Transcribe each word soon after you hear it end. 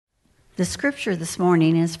The scripture this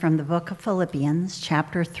morning is from the book of Philippians,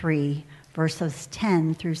 chapter 3, verses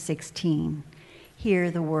 10 through 16.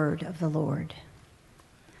 Hear the word of the Lord.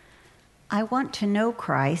 I want to know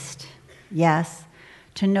Christ, yes,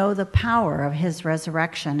 to know the power of his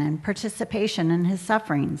resurrection and participation in his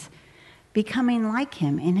sufferings, becoming like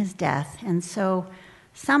him in his death, and so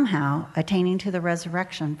somehow attaining to the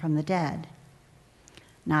resurrection from the dead.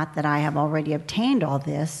 Not that I have already obtained all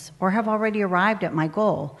this or have already arrived at my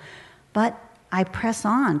goal, but I press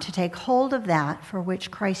on to take hold of that for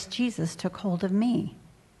which Christ Jesus took hold of me.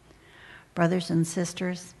 Brothers and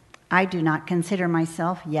sisters, I do not consider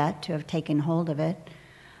myself yet to have taken hold of it,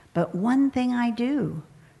 but one thing I do,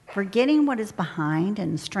 forgetting what is behind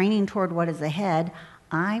and straining toward what is ahead,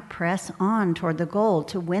 I press on toward the goal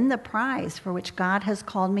to win the prize for which God has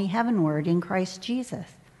called me heavenward in Christ Jesus.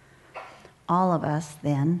 All of us,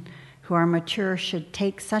 then, who are mature should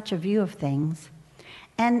take such a view of things.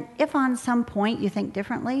 And if on some point you think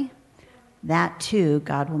differently, that too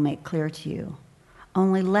God will make clear to you.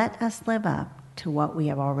 Only let us live up to what we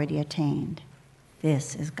have already attained.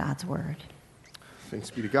 This is God's word.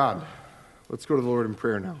 Thanks be to God. Let's go to the Lord in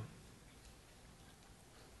prayer now.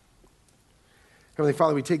 Heavenly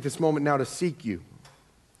Father, we take this moment now to seek you,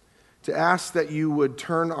 to ask that you would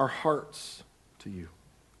turn our hearts to you.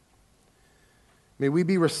 May we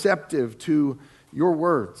be receptive to your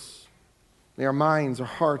words. May our minds, our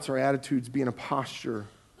hearts, our attitudes be in a posture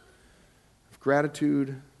of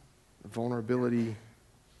gratitude, of vulnerability,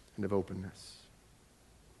 and of openness.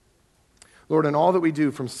 Lord, in all that we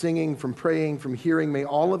do, from singing, from praying, from hearing, may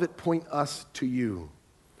all of it point us to you,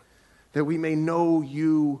 that we may know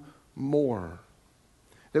you more,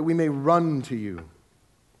 that we may run to you.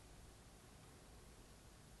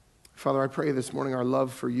 Father, I pray this morning our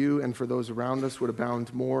love for you and for those around us would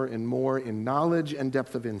abound more and more in knowledge and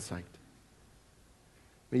depth of insight.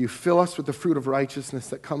 May you fill us with the fruit of righteousness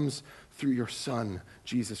that comes through your Son,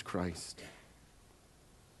 Jesus Christ.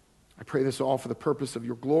 I pray this all for the purpose of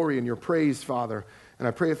your glory and your praise, Father, and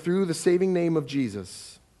I pray it through the saving name of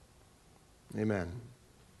Jesus. Amen.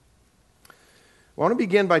 I want to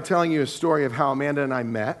begin by telling you a story of how Amanda and I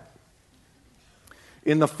met.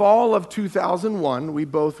 In the fall of 2001, we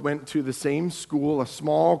both went to the same school, a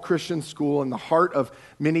small Christian school in the heart of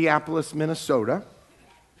Minneapolis, Minnesota.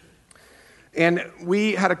 And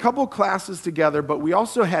we had a couple classes together, but we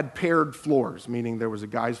also had paired floors, meaning there was a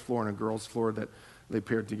guy's floor and a girl's floor that they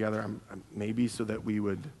paired together, maybe so that we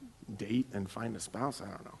would date and find a spouse. I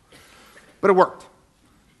don't know. But it worked.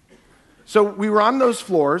 So we were on those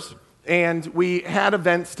floors, and we had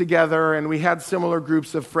events together, and we had similar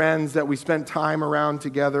groups of friends that we spent time around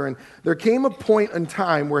together. And there came a point in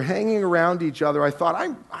time where hanging around each other, I thought,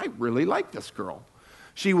 I really like this girl.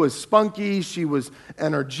 She was spunky, she was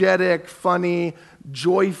energetic, funny,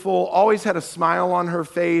 joyful, always had a smile on her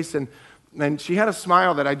face, and she had a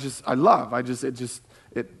smile that I love.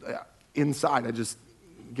 Inside, I just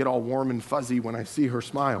get all warm and fuzzy when I see her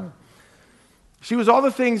smile. She was all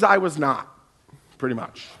the things I was not, pretty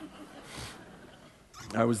much.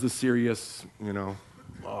 I was the serious,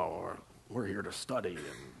 we're here to study.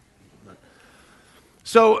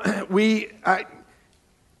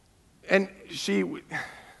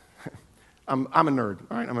 I'm a nerd,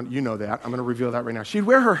 all right? You know that. I'm going to reveal that right now. She'd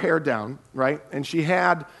wear her hair down, right? And she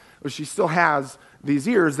still has these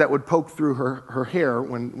ears that would poke through her hair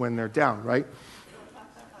when they're down, right?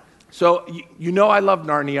 So, I love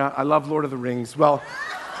Narnia. I love Lord of the Rings. Well,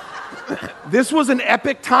 this was an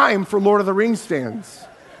epic time for Lord of the Rings fans,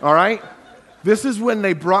 all right? This is when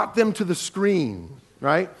they brought them to the screen,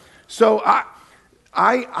 right? So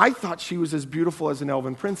I thought she was as beautiful as an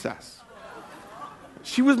elven princess.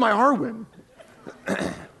 She was my Arwen.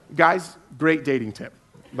 Guys, great dating tip,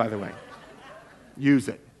 by the way. Use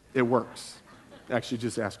it. It works. Actually,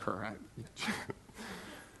 just ask her.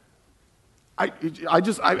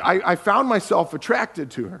 I found myself attracted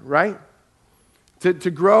to her, right? To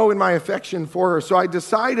grow in my affection for her. So I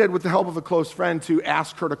decided, with the help of a close friend, to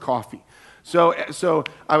ask her to coffee. So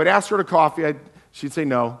I would ask her to coffee. She'd say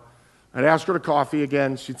no. I'd ask her to coffee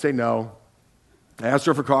again. She'd say no. I asked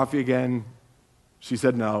her for coffee again. She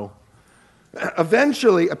said no.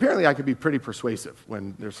 Eventually, apparently I could be pretty persuasive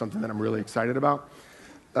when there's something that I'm really excited about.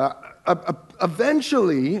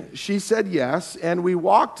 Eventually, she said yes, and we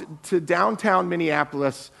walked to downtown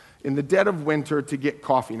Minneapolis in the dead of winter to get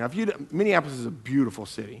coffee. Now, Minneapolis is a beautiful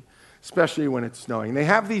city, especially when it's snowing. They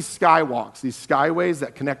have these skywalks, these skyways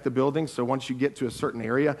that connect the buildings, so once you get to a certain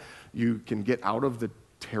area, you can get out of the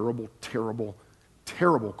terrible, terrible,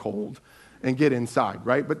 terrible cold and get inside,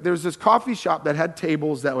 right? But there's this coffee shop that had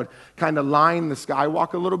tables that would kind of line the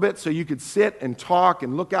skywalk a little bit so you could sit and talk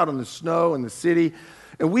and look out on the snow and the city.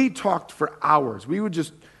 And we talked for hours. We would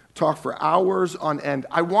just talk for hours on end.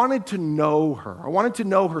 I wanted to know her. I wanted to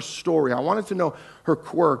know her story. I wanted to know her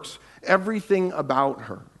quirks, everything about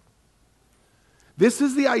her. This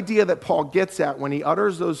is the idea that Paul gets at when he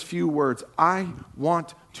utters those few words, I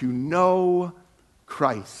want to know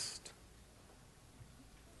Christ.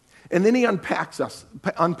 And then he unpacks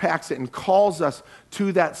it and calls us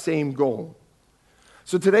to that same goal.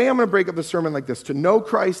 So today I'm going to break up the sermon like this, to know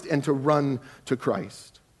Christ and to run to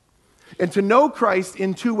Christ. And to know Christ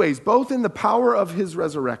in two ways, both in the power of his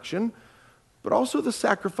resurrection, but also the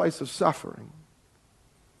sacrifice of suffering.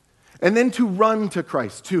 And then to run to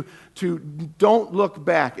Christ, to don't look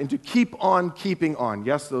back, and to keep on keeping on.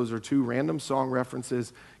 Yes, those are two random song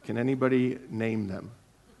references. Can anybody name them?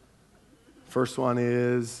 First one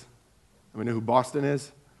is, I know who Boston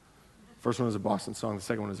is? First one is a Boston song. The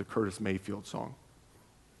second one is a Curtis Mayfield song.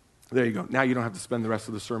 There you go. Now you don't have to spend the rest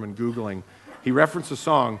of the sermon Googling. He referenced a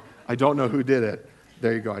song. I don't know who did it.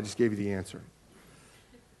 There you go. I just gave you the answer.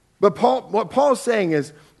 But what Paul is saying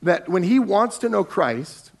is that when he wants to know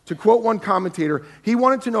Christ, to quote one commentator, he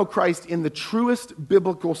wanted to know Christ in the truest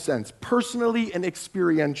biblical sense, personally and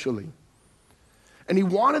experientially. And he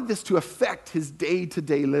wanted this to affect his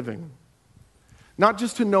day-to-day living. Not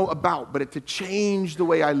just to know about, but to change the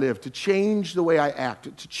way I live, to change the way I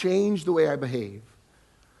act, to change the way I behave.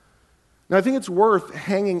 Now, I think it's worth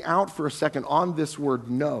hanging out for a second on this word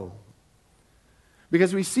know.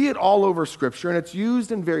 Because we see it all over Scripture, and it's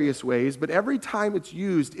used in various ways, but every time it's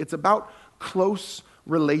used, it's about close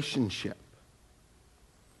relationship.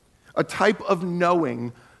 A type of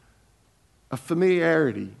knowing, a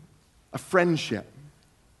familiarity, a friendship,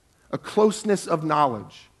 a closeness of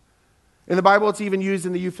knowledge. In the Bible, it's even used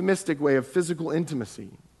in the euphemistic way of physical intimacy.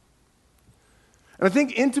 And I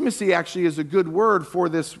think intimacy actually is a good word for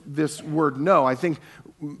this word know. I think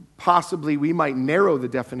possibly we might narrow the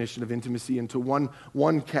definition of intimacy into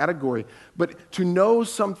one category. But to know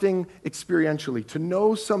something experientially, to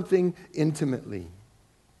know something intimately.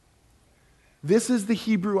 This is the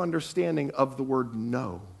Hebrew understanding of the word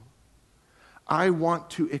know. I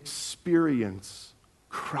want to experience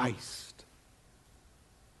Christ.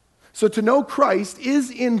 So to know Christ is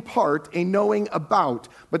in part a knowing about,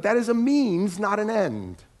 but that is a means, not an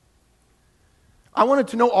end. I wanted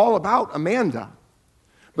to know all about Amanda,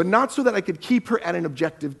 but not so that I could keep her at an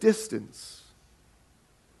objective distance.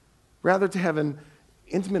 Rather to have an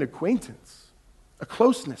intimate acquaintance, a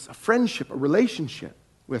closeness, a friendship, a relationship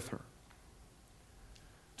with her.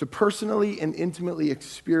 To personally and intimately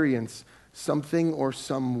experience something or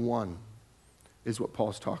someone is what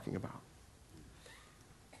Paul's talking about.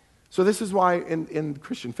 So this is why in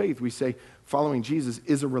Christian faith we say following Jesus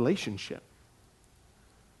is a relationship.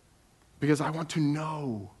 Because I want to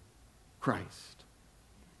know Christ.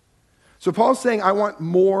 So Paul's saying I want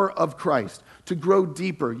more of Christ, to grow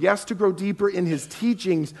deeper. Yes, to grow deeper in his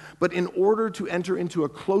teachings, but in order to enter into a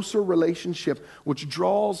closer relationship which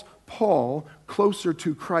draws Paul closer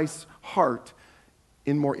to Christ's heart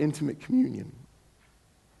in more intimate communion.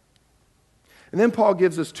 And then Paul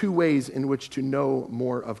gives us two ways in which to know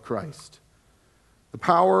more of Christ. The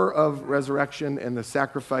power of resurrection and the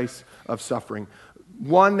sacrifice of suffering.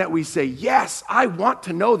 One that we say, yes, I want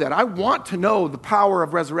to know that. I want to know the power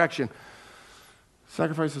of resurrection.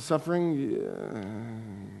 Sacrifice of suffering,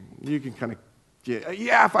 you can kind of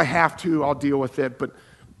if I have to, I'll deal with it. But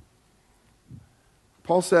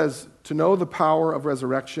Paul says to know the power of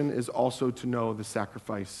resurrection is also to know the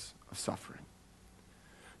sacrifice of suffering.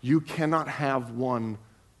 You cannot have one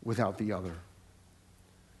without the other.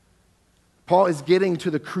 Paul is getting to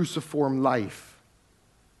the cruciform life.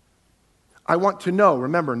 I want to know,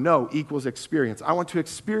 remember, know equals experience. I want to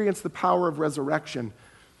experience the power of resurrection.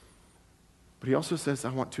 But he also says, I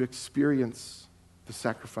want to experience the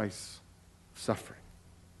sacrifice of suffering.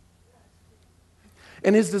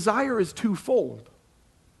 And his desire is twofold.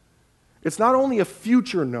 It's not only a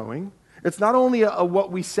future knowing, it's not only a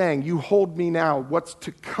what we sang, you hold me now, what's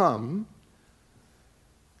to come.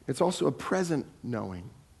 It's also a present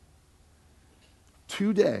knowing.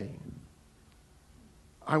 Today,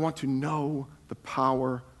 I want to know the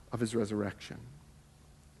power of his resurrection.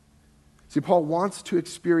 See, Paul wants to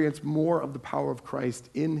experience more of the power of Christ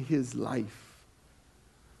in his life.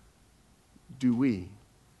 Do we?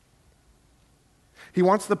 He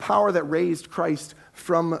wants the power that raised Christ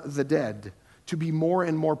from the dead to be more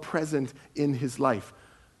and more present in his life.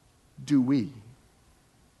 Do we?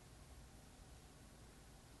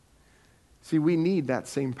 See, we need that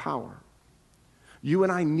same power. You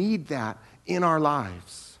and I need that in our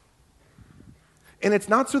lives. And it's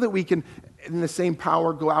not so that we can, in the same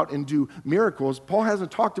power, go out and do miracles. Paul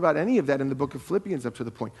hasn't talked about any of that in the book of Philippians up to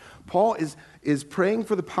the point. Paul is praying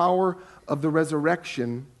for the power of the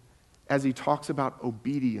resurrection as he talks about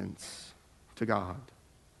obedience to God.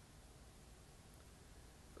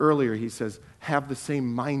 Earlier, he says, have the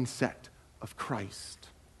same mindset of Christ.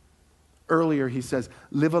 Earlier, he says,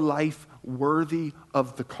 live a life worthy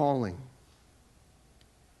of the calling.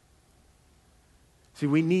 See,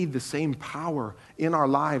 we need the same power in our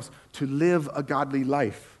lives to live a godly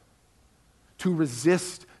life, to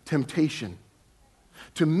resist temptation,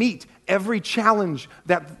 to meet every challenge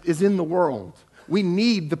that is in the world. We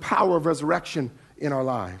need the power of resurrection in our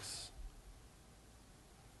lives.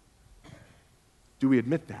 Do we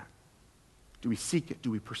admit that? Do we seek it? Do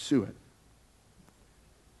we pursue it?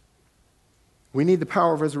 We need the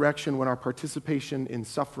power of resurrection when our participation in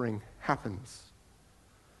suffering happens.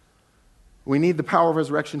 We need the power of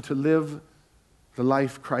resurrection to live the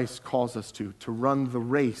life Christ calls us to run the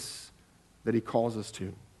race that he calls us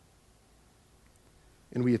to.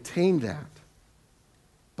 And we attain that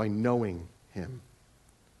by knowing him.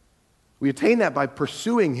 We attain that by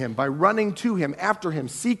pursuing him, by running to him, after him,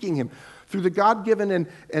 seeking him, through the God-given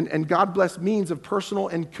and God-blessed means of personal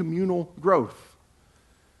and communal growth.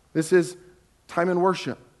 This is time in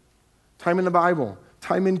worship, time in the Bible,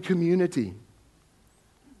 time in community.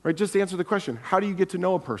 Right? Just answer the question, how do you get to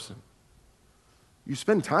know a person? You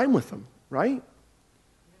spend time with them, right?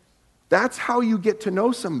 That's how you get to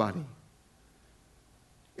know somebody.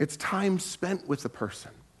 It's time spent with the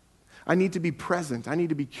person. I need to be present. I need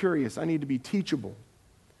to be curious. I need to be teachable.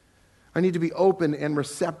 I need to be open and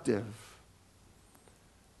receptive.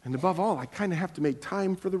 And above all, I kind of have to make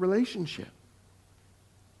time for the relationship.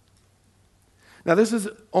 Now, this is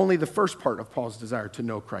only the first part of Paul's desire to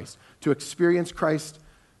know Christ, to experience Christ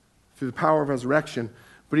through the power of resurrection.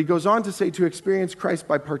 But he goes on to say to experience Christ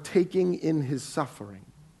by partaking in his suffering.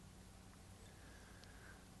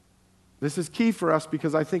 This is key for us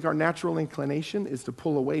because I think our natural inclination is to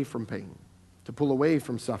pull away from pain, to pull away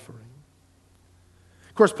from suffering.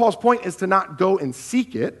 Of course, Paul's point is to not go and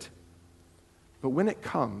seek it, but when it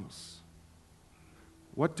comes,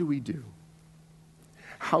 what do we do?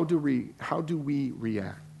 How do we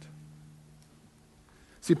react?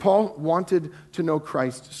 See, Paul wanted to know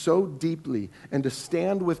Christ so deeply and to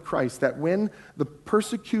stand with Christ that when the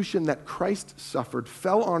persecution that Christ suffered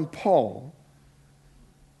fell on Paul,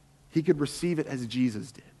 he could receive it as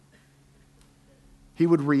Jesus did. He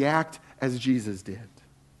would react as Jesus did.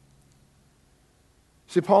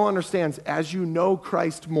 See, Paul understands as you know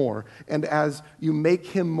Christ more and as you make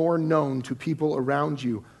him more known to people around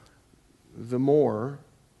you, the more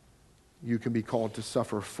you can be called to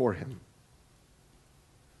suffer for him.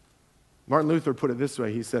 Martin Luther put it this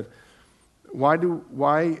way. He said,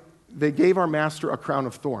 why they gave our master a crown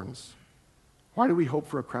of thorns. Why do we hope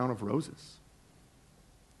for a crown of roses?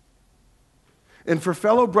 And for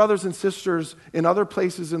fellow brothers and sisters in other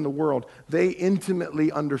places in the world, they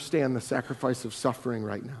intimately understand the sacrifice of suffering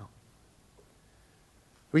right now.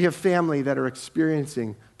 We have family that are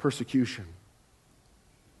experiencing persecution.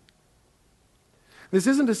 This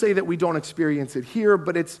isn't to say that we don't experience it here,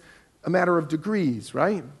 but it's a matter of degrees,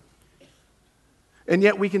 right? And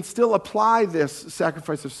yet we can still apply this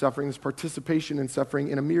sacrifice of suffering, this participation in suffering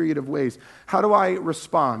in a myriad of ways. How do I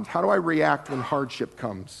respond? How do I react when hardship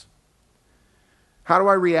comes? How do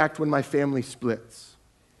I react when my family splits?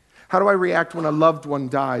 How do I react when a loved one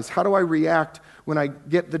dies? How do I react when I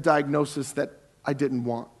get the diagnosis that I didn't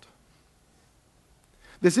want?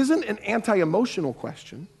 This isn't an anti-emotional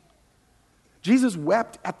question. Jesus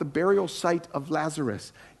wept at the burial site of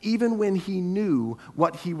Lazarus, even when he knew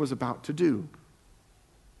what he was about to do.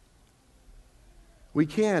 We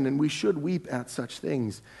can and we should weep at such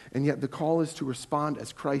things, and yet the call is to respond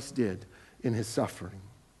as Christ did in his suffering.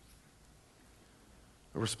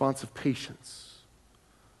 A response of patience,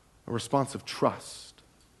 a response of trust.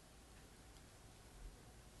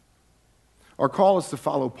 Our call is to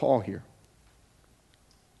follow Paul here,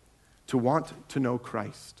 to want to know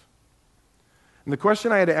Christ. And the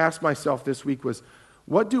question I had to ask myself this week was,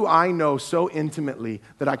 what do I know so intimately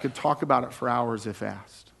that I could talk about it for hours if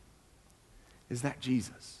asked? Is that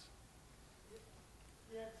Jesus?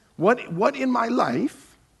 What in my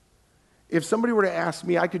life, if somebody were to ask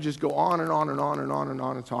me, I could just go on and on and on and on and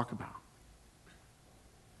on and talk about?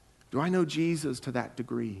 Do I know Jesus to that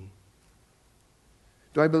degree?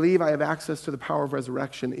 Do I believe I have access to the power of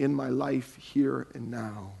resurrection in my life here and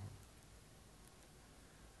now?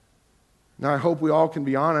 Now, I hope we all can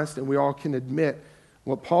be honest and we all can admit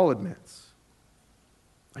what Paul admits.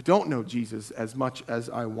 I don't know Jesus as much as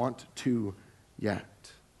I want to yet.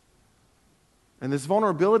 And this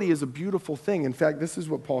vulnerability is a beautiful thing. In fact, this is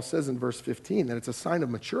what Paul says in verse 15, that it's a sign of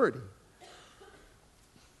maturity.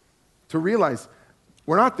 To realize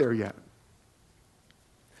we're not there yet.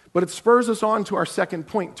 But it spurs us on to our second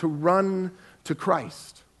point, to run to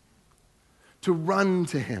Christ. To run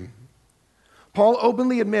to him. Paul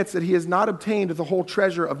openly admits that he has not obtained the whole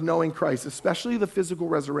treasure of knowing Christ, especially the physical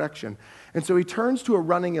resurrection. And so he turns to a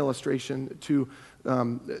running illustration, to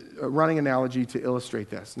a running analogy to illustrate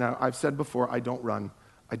this. Now, I've said before, I don't run.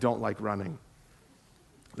 I don't like running.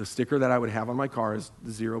 The sticker that I would have on my car is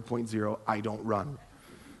 0.0, I don't run.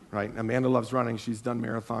 Right? Amanda loves running. She's done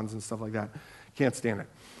marathons and stuff like that. Can't stand it.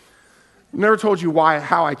 Never told you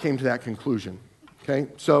how I came to that conclusion. Okay?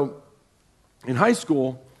 So, in high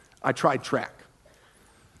school, I tried track.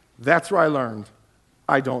 That's where I learned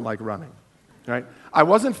I don't like running, right? I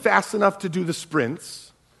wasn't fast enough to do the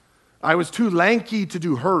sprints. I was too lanky to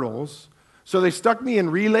do hurdles, so they stuck me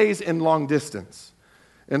in relays and long distance.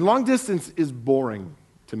 And long distance is boring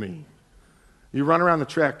to me. You run around the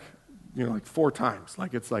track, like 4 times.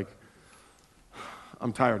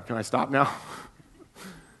 I'm tired. Can I stop now?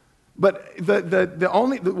 But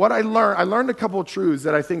what I learned a couple of truths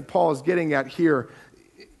that I think Paul is getting at here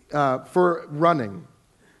for running.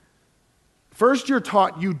 First, you're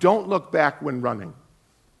taught you don't look back when running.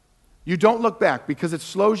 You don't look back because it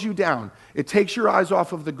slows you down. It takes your eyes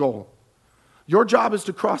off of the goal. Your job is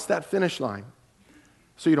to cross that finish line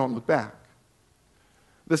so you don't look back.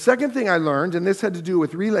 The second thing I learned, and this had to do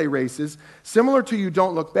with relay races, similar to you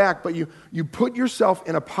don't look back, but you put yourself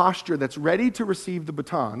in a posture that's ready to receive the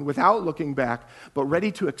baton without looking back, but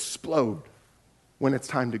ready to explode when it's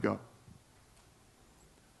time to go.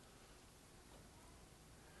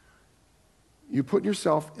 You put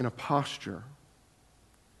yourself in a posture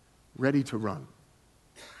ready to run,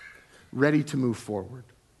 ready to move forward,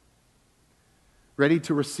 ready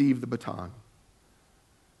to receive the baton.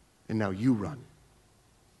 And now you run.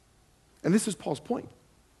 And this is Paul's point.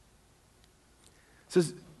 It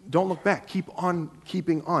says, don't look back. Keep on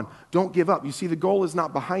keeping on. Don't give up. You see, the goal is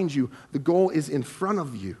not behind you. The goal is in front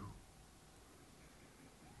of you.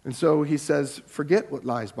 And so he says, forget what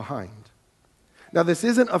lies behind. Now, this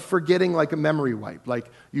isn't a forgetting like a memory wipe.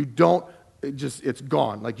 Like it's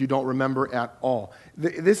gone. Like you don't remember at all.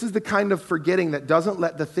 This is the kind of forgetting that doesn't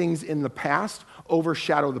let the things in the past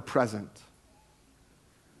overshadow the present.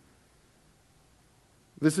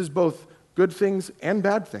 This is both good things and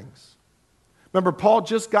bad things. Remember, Paul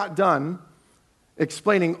just got done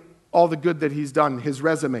explaining all the good that he's done, his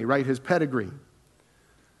resume, right, his pedigree.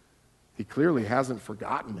 He clearly hasn't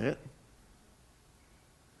forgotten it.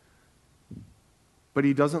 But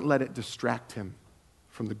he doesn't let it distract him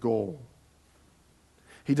from the goal.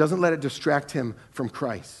 He doesn't let it distract him from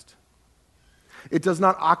Christ. It does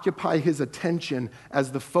not occupy his attention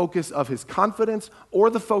as the focus of his confidence or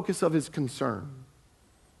the focus of his concern.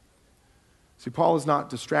 See, Paul is not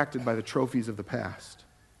distracted by the trophies of the past.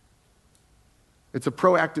 It's a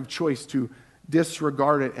proactive choice to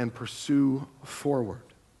disregard it and pursue forward.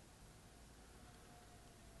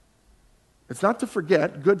 It's not to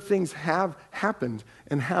forget. Good things have happened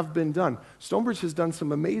and have been done. Stonebridge has done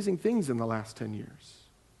some amazing things in the last 10 years.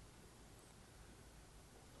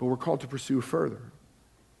 But we're called to pursue further.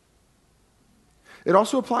 It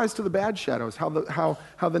also applies to the bad shadows, how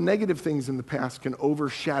the negative things in the past can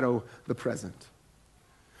overshadow the present.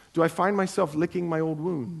 Do I find myself licking my old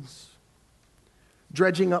wounds?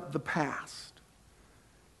 Dredging up the past?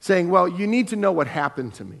 Saying, well, you need to know what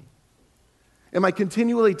happened to me. Am I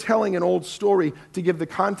continually telling an old story to give the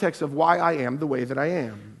context of why I am the way that I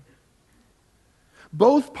am?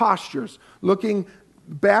 Both postures, looking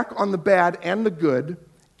back on the bad and the good,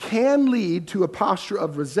 can lead to a posture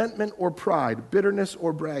of resentment or pride, bitterness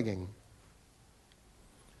or bragging.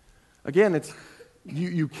 Again,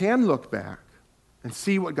 you can look back and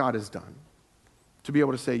see what God has done to be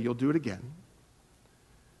able to say, you'll do it again.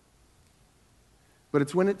 But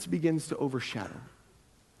it's when it begins to overshadow.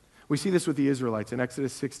 We see this with the Israelites in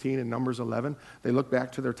Exodus 16 and Numbers 11. They look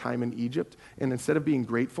back to their time in Egypt, and instead of being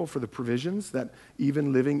grateful for the provisions that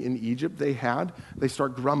even living in Egypt they had, they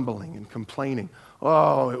start grumbling and complaining.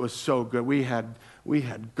 Oh, it was so good. We had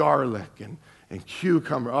garlic and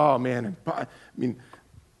cucumber. Oh, man. They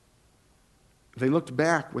looked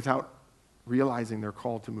back without realizing their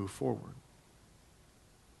call to move forward.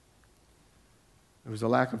 There was a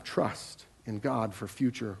lack of trust in God for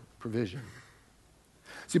future provision.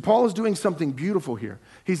 See, Paul is doing something beautiful here.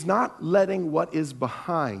 He's not letting what is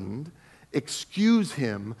behind excuse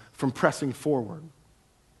him from pressing forward.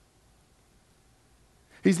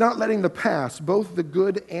 He's not letting the past, both the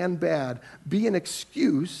good and bad, be an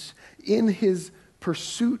excuse in his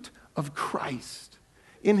pursuit of Christ,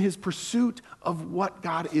 in his pursuit of what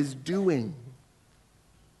God is doing,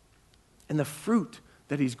 and the fruit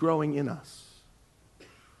that he's growing in us.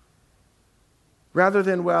 Rather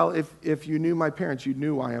than, well, if you knew my parents, you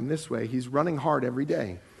knew I am this way. He's running hard every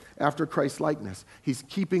day after Christ's likeness. He's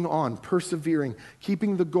keeping on, persevering,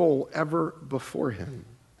 keeping the goal ever before him.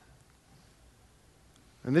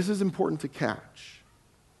 And this is important to catch.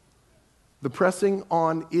 The pressing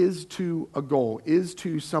on is to a goal, is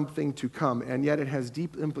to something to come, and yet it has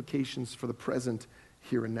deep implications for the present,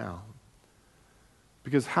 here and now.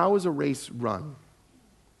 Because how is a race run?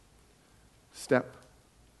 Step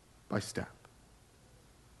by step.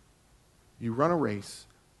 You run a race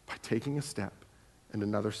by taking a step and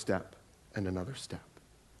another step and another step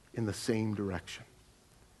in the same direction.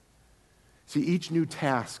 See, each new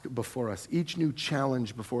task before us, each new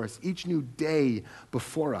challenge before us, each new day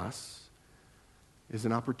before us is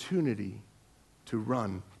an opportunity to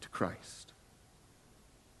run to Christ.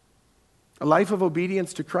 A life of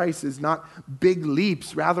obedience to Christ is not big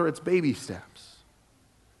leaps, rather it's baby steps.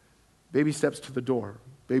 Baby steps to the door,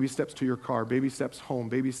 baby steps to your car, baby steps home,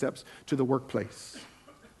 baby steps to the workplace.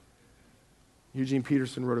 Eugene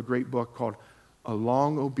Peterson wrote a great book called A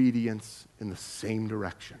Long Obedience in the Same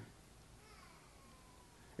Direction.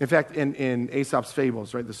 In fact, in Aesop's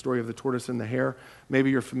Fables, right, the story of the tortoise and the hare, maybe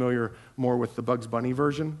you're familiar more with the Bugs Bunny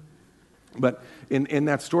version. But in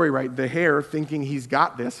that story, right, the hare, thinking he's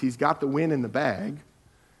got this, he's got the win in the bag,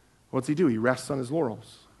 what's he do? He rests on his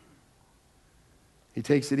laurels. He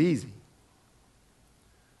takes it easy.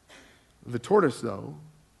 The tortoise, though,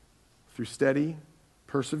 through steady,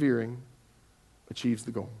 persevering, achieves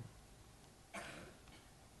the goal.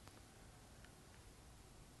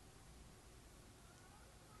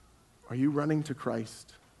 Are you running to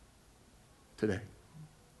Christ today?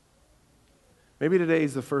 Maybe today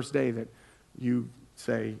is the first day that you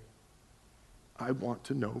say, I want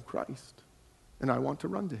to know Christ, and I want to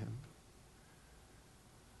run to him.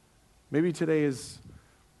 Maybe today is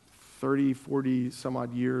 30, 40 some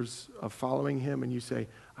odd years of following him, and you say,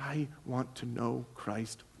 I want to know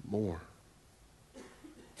Christ more.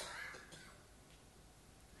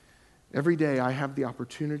 Every day I have the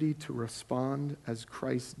opportunity to respond as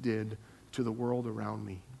Christ did to the world around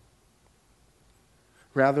me.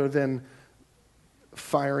 Rather than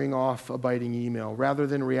firing off a biting email, rather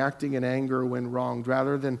than reacting in anger when wronged,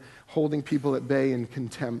 rather than holding people at bay in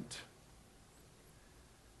contempt.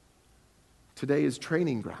 Today is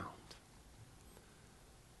training ground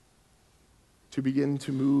to begin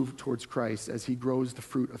to move towards Christ as he grows the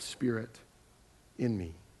fruit of Spirit in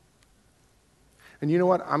me. And you know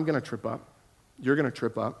what? I'm going to trip up. You're going to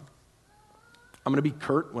trip up. I'm going to be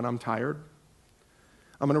curt when I'm tired.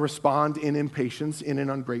 I'm going to respond in impatience, in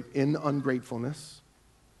ungratefulness.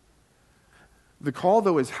 The call,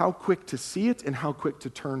 though, is how quick to see it and how quick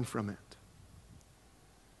to turn from it.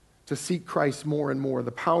 To seek Christ more and more,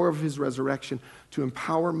 the power of his resurrection to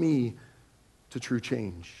empower me to true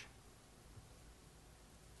change.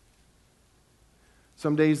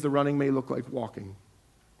 Some days the running may look like walking.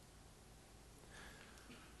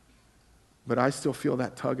 But I still feel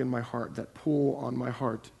that tug in my heart, that pull on my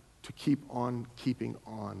heart to keep on keeping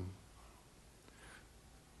on.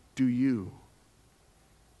 Do you?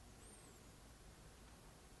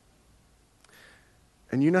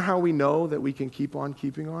 And you know how we know that we can keep on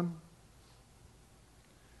keeping on?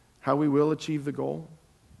 How we will achieve the goal?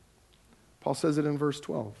 Paul says it in verse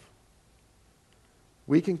 12.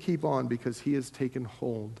 We can keep on because he has taken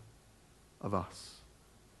hold of us.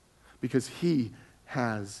 Because he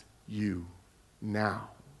has you now.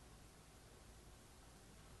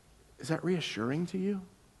 Is that reassuring to you?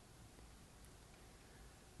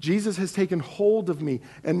 Jesus has taken hold of me,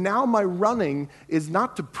 and now my running is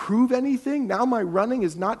not to prove anything. Now my running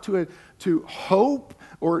is not to hope,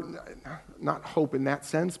 or not hope in that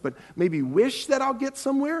sense, but maybe wish that I'll get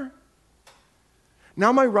somewhere.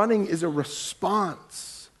 Now my running is a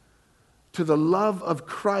response to the love of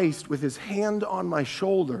Christ with his hand on my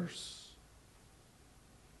shoulders.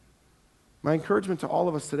 My encouragement to all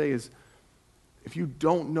of us today is, if you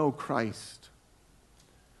don't know Christ,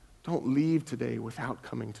 don't leave today without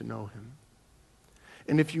coming to know him.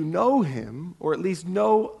 And if you know him, or at least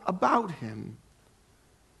know about him,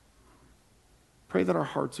 pray that our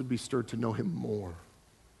hearts would be stirred to know him more.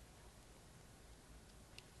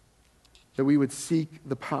 That we would seek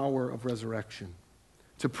the power of resurrection,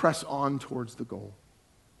 to press on towards the goal.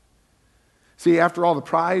 See, after all, the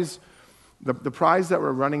prize that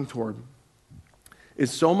we're running toward is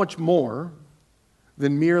so much more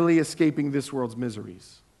than merely escaping this world's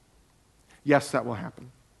miseries. Yes, that will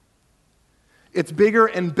happen. It's bigger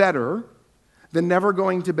and better than never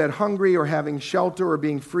going to bed hungry or having shelter or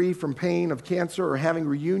being free from pain of cancer or having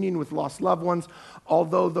reunion with lost loved ones,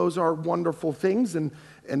 although those are wonderful things and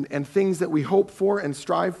things that we hope for and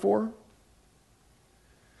strive for.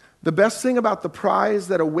 The best thing about the prize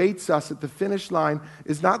that awaits us at the finish line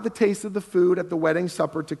is not the taste of the food at the wedding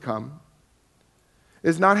supper to come,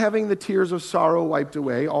 is not having the tears of sorrow wiped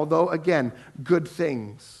away, although, again, good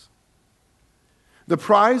things. The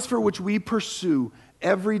prize for which we pursue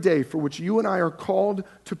every day, for which you and I are called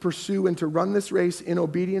to pursue and to run this race in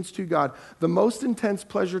obedience to God, the most intense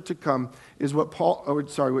pleasure to come is what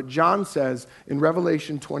John says in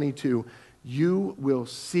Revelation 22. You will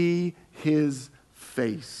see his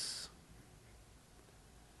face.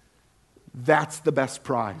 That's the best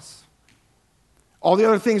prize. All the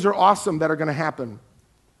other things are awesome that are going to happen.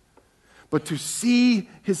 But to see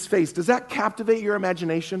his face, does that captivate your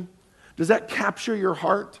imagination? Does that capture your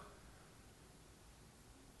heart?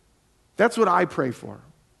 That's what I pray for.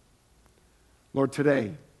 Lord,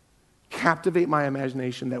 today, captivate my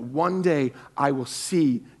imagination that one day I will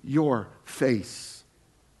see your face.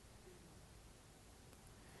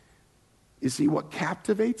 You see, what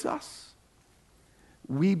captivates us,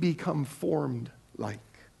 we become formed like.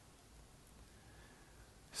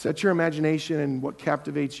 Set your imagination and what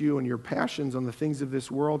captivates you and your passions on the things of this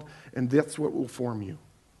world, and that's what will form you.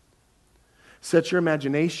 Set your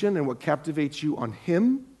imagination and what captivates you on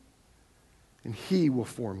him, and he will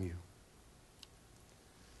form you.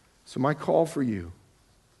 So my call for you,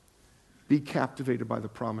 be captivated by the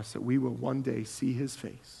promise that we will one day see his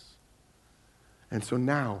face. And so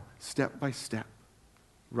now, step by step,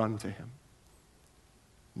 run to him.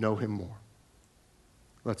 Know him more.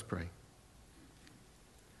 Let's pray.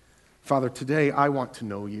 Father, today I want to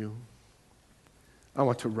know you. I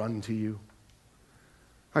want to run to you.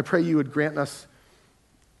 I pray you would grant us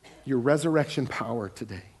your resurrection power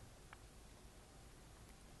today.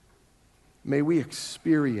 May we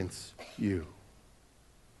experience you.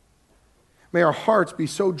 May our hearts be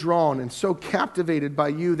so drawn and so captivated by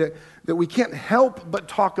you that we can't help but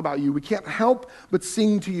talk about you. We can't help but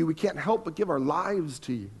sing to you. We can't help but give our lives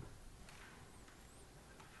to you.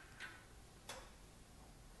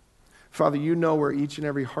 Father, you know where each and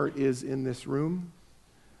every heart is in this room.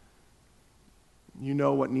 You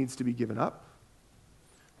know what needs to be given up.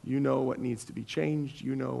 You know what needs to be changed.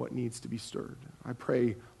 You know what needs to be stirred. I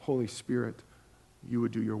pray, Holy Spirit, you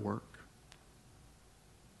would do your work.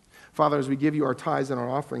 Father, as we give you our tithes and our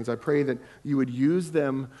offerings, I pray that you would use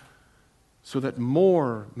them so that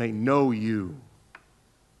more may know you.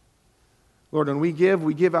 Lord, when we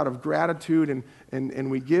give out of gratitude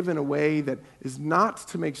and we give in a way that is not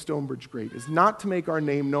to make Stonebridge great, is not to make our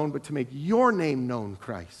name known, but to make your name known,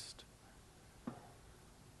 Christ.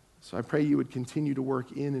 So I pray you would continue to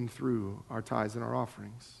work in and through our tithes and our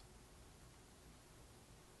offerings.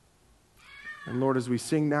 And Lord, as we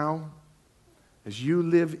sing now, as you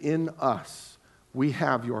live in us, we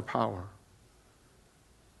have your power.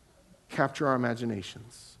 Capture our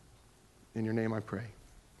imaginations. In your name I pray.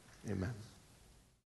 Amen.